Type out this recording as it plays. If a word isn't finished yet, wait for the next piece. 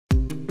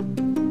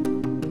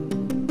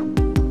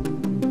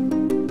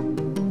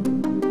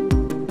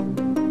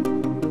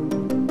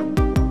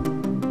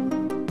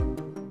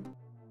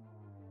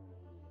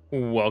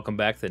welcome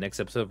back to the next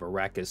episode of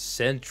Arrakis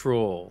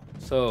Central.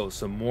 So,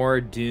 some more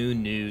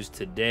Dune news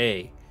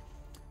today.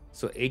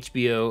 So,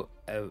 HBO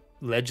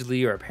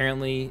allegedly or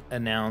apparently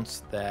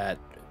announced that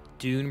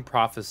Dune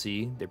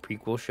Prophecy, the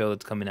prequel show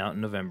that's coming out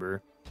in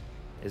November,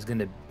 is going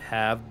to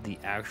have the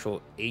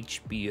actual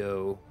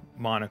HBO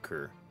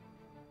moniker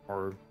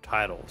or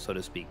title, so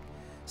to speak,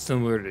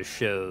 similar to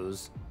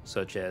shows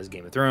such as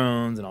Game of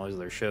Thrones and all these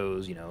other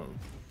shows, you know,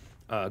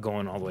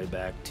 going all the way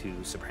back to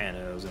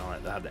Sopranos and all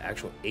that. They'll have the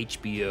actual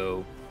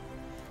HBO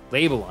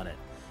label on it.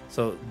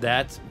 So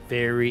that's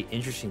very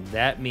interesting.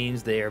 That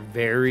means they are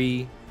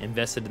very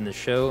invested in the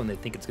show and they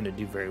think it's going to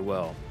do very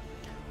well.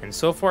 And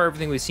so far,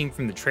 everything we've seen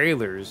from the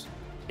trailers,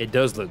 it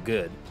does look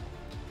good.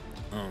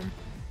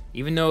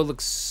 Even though it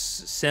looks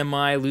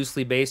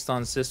semi-loosely based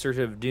on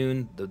Sisterhood of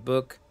Dune, the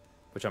book,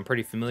 which I'm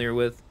pretty familiar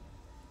with,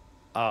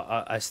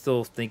 I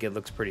still think it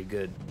looks pretty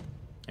good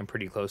and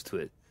pretty close to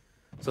it.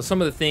 So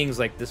some of the things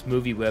like this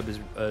movie web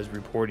is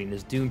reporting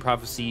is Dune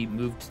Prophecy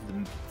moved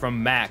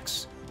from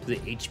Max to the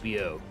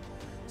HBO,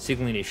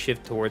 signaling a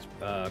shift towards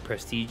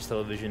prestige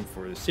television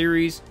for the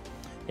series.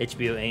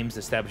 HBO aims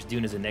to establish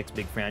Dune as the next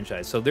big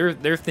franchise. So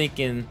they're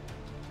thinking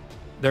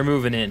they're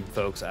moving in,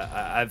 folks.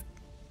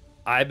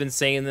 I've been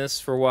saying this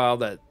for a while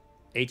that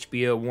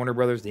HBO, Warner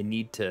Brothers, they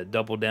need to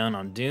double down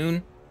on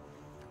Dune.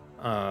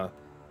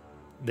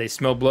 They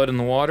smell blood in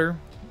the water.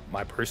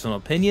 My personal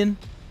opinion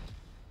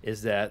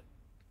is that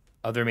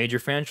other major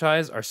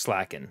franchise are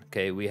slacking.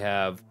 Okay, we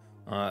have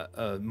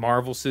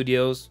Marvel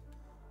Studios,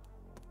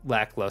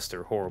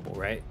 lackluster, horrible,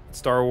 right?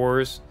 Star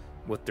Wars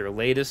with their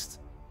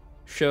latest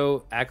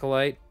show,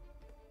 Acolyte.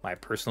 My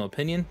personal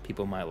opinion,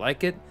 people might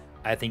like it.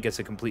 I think it's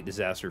a complete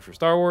disaster for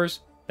Star Wars.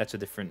 That's a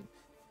different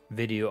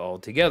video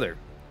altogether.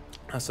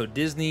 So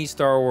Disney,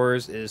 Star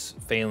Wars is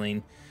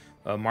failing.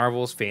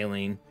 Marvel's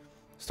failing.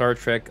 Star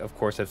Trek, of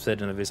course, I've said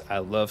none of this. I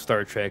love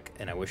Star Trek,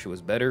 and I wish it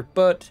was better,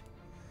 but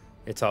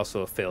it's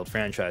also a failed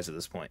franchise at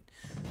this point.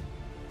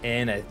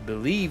 And I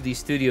believe these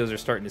studios are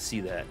starting to see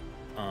that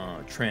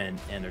trend,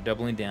 and they're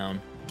doubling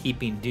down,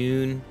 keeping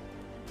Dune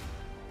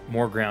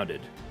more grounded,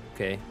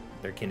 okay?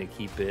 They're going to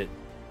keep it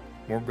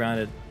more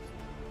grounded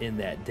in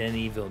that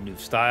Denis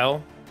Villeneuve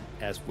style,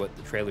 as what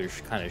the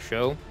trailers kind of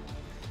show.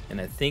 And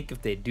I think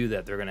if they do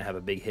that, they're going to have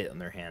a big hit on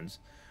their hands.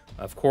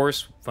 Of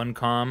course,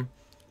 Funcom,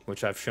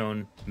 which I've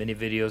shown many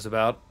videos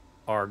about,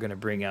 are going to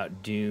bring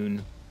out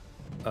Dune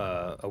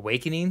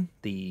Awakening,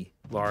 the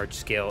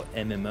large-scale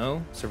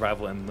MMO,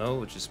 survival MMO,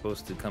 which is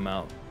supposed to come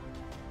out,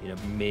 you know,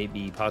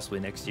 maybe possibly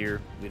next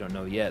year. We don't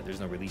know yet. There's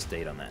no release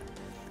date on that.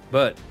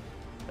 But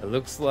it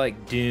looks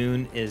like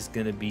Dune is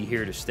going to be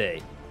here to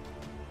stay.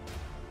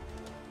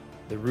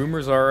 The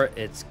rumors are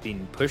it's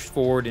being pushed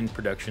forward in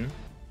production.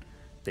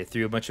 They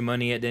threw a bunch of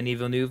money at Denis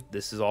Villeneuve.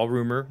 This is all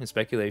rumor and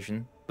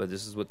speculation, but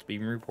this is what's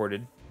being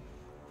reported.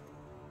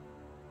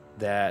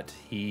 That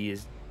he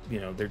is,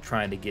 you know, they're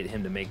trying to get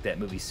him to make that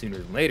movie sooner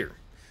than later.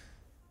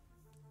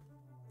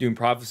 Dune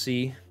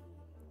Prophecy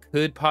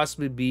could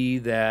possibly be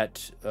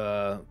that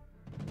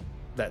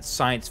that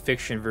science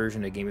fiction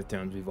version of Game of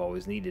Thrones we've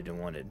always needed and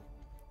wanted.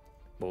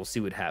 But we'll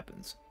see what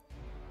happens.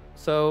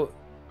 So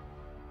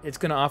it's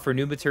going to offer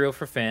new material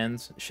for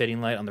fans,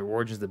 shedding light on the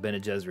origins of the Bene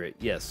Gesserit.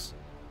 Yes.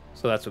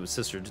 So that's what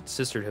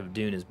Sisterhood of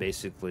Dune is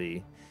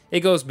basically. It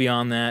goes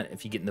beyond that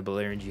if you get into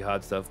Balerian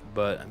Jihad stuff.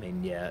 But I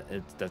mean, yeah,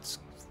 that's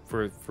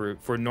for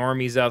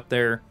normies out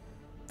there.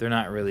 They're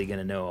not really going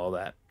to know all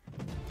that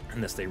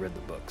unless they read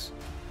the books.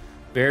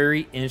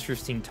 Very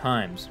interesting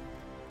times.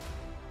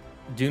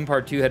 Dune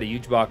Part 2 had a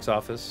huge box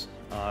office.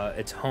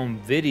 Its home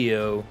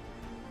video,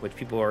 which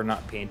people are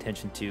not paying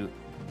attention to,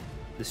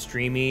 the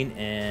streaming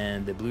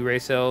and the Blu-ray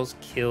sales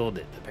killed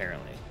it,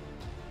 apparently,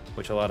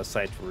 which a lot of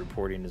sites were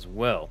reporting as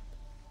well.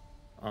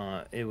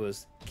 It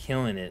was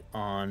killing it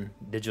on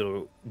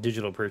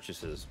digital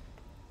purchases.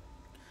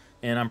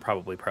 And I'm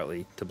probably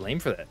partly to blame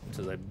for that,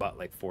 since I bought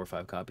like 4 or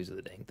 5 copies of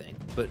the dang thing.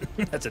 But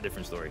that's a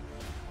different story.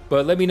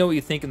 But let me know what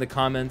you think in the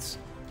comments.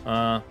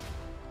 I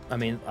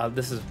mean,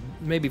 this is,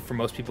 maybe for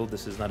most people,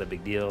 this is not a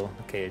big deal.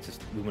 Okay, it's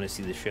just, we want to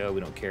see the show,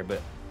 we don't care.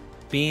 But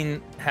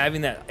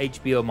having that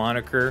HBO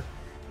moniker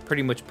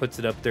pretty much puts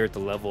it up there at the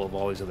level of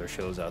all these other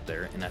shows out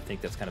there. And I think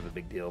that's kind of a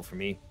big deal for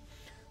me.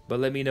 But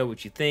let me know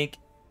what you think,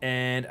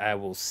 and I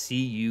will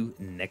see you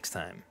next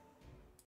time.